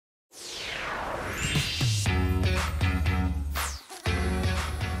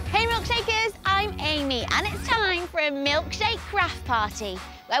a Milkshake craft party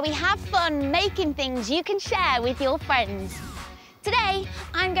where we have fun making things you can share with your friends. Today,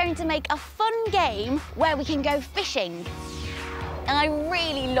 I'm going to make a fun game where we can go fishing. And I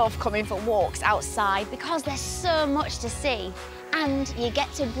really love coming for walks outside because there's so much to see and you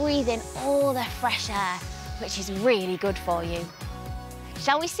get to breathe in all the fresh air, which is really good for you.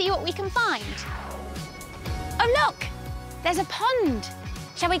 Shall we see what we can find? Oh, look! There's a pond.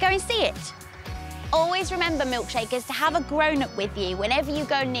 Shall we go and see it? Always remember, Milkshakers, to have a grown-up with you whenever you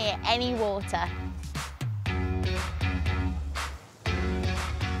go near any water.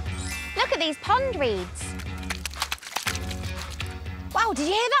 Look at these pond reeds. Wow, did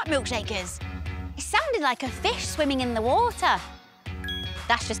you hear that, Milkshakers? It sounded like a fish swimming in the water.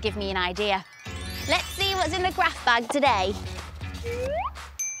 That's just given me an idea. Let's see what's in the craft bag today.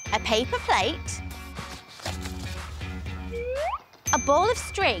 A paper plate, a ball of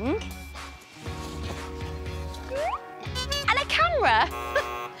string, and a camera.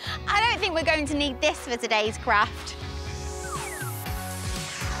 I don't think we're going to need this for today's craft.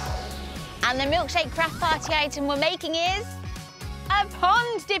 And the Milkshake craft party item we're making is a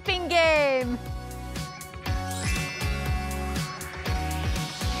pond dipping game.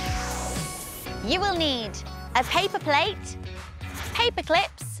 You will need a paper plate, paper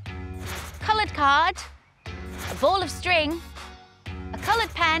clips, coloured card, a ball of string, a coloured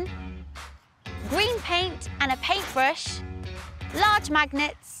pen, green paint and a paintbrush, large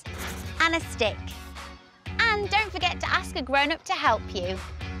magnets and a stick. And don't forget to ask a grown-up to help you.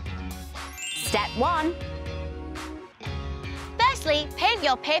 Step 1. Firstly, paint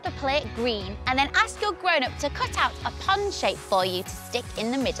your paper plate green and then ask your grown-up to cut out a pond shape for you to stick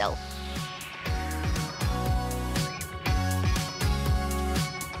in the middle.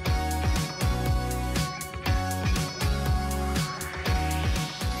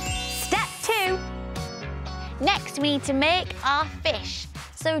 Step 2. Next, we need to make our fish.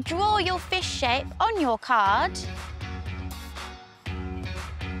 So draw your fish shape on your card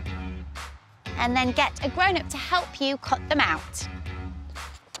and then get a grown-up to help you cut them out.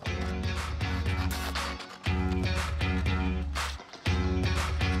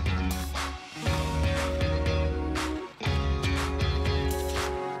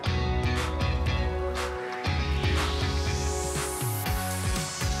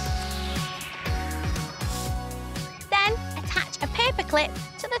 Then attach a paper clip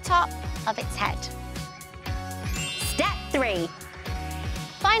to the top of its head. Step 3.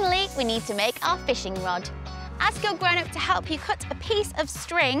 Finally, we need to make our fishing rod. Ask your grown-up to help you cut a piece of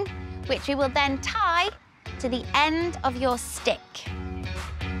string, which we will then tie to the end of your stick.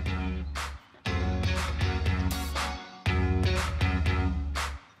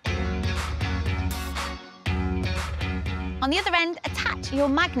 On the other end, attach your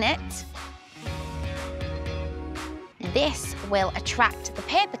magnet. This will attract the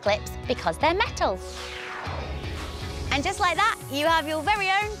paper clips because they're metal. And just like that, you have your very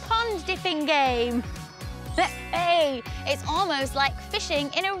own pond dipping game. Hey, it's almost like fishing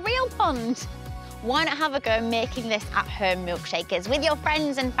in a real pond. Why not have a go making this at home, Milkshakers, with your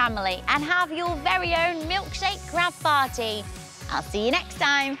friends and family and have your very own Milkshake craft party. I'll see you next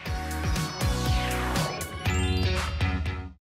time.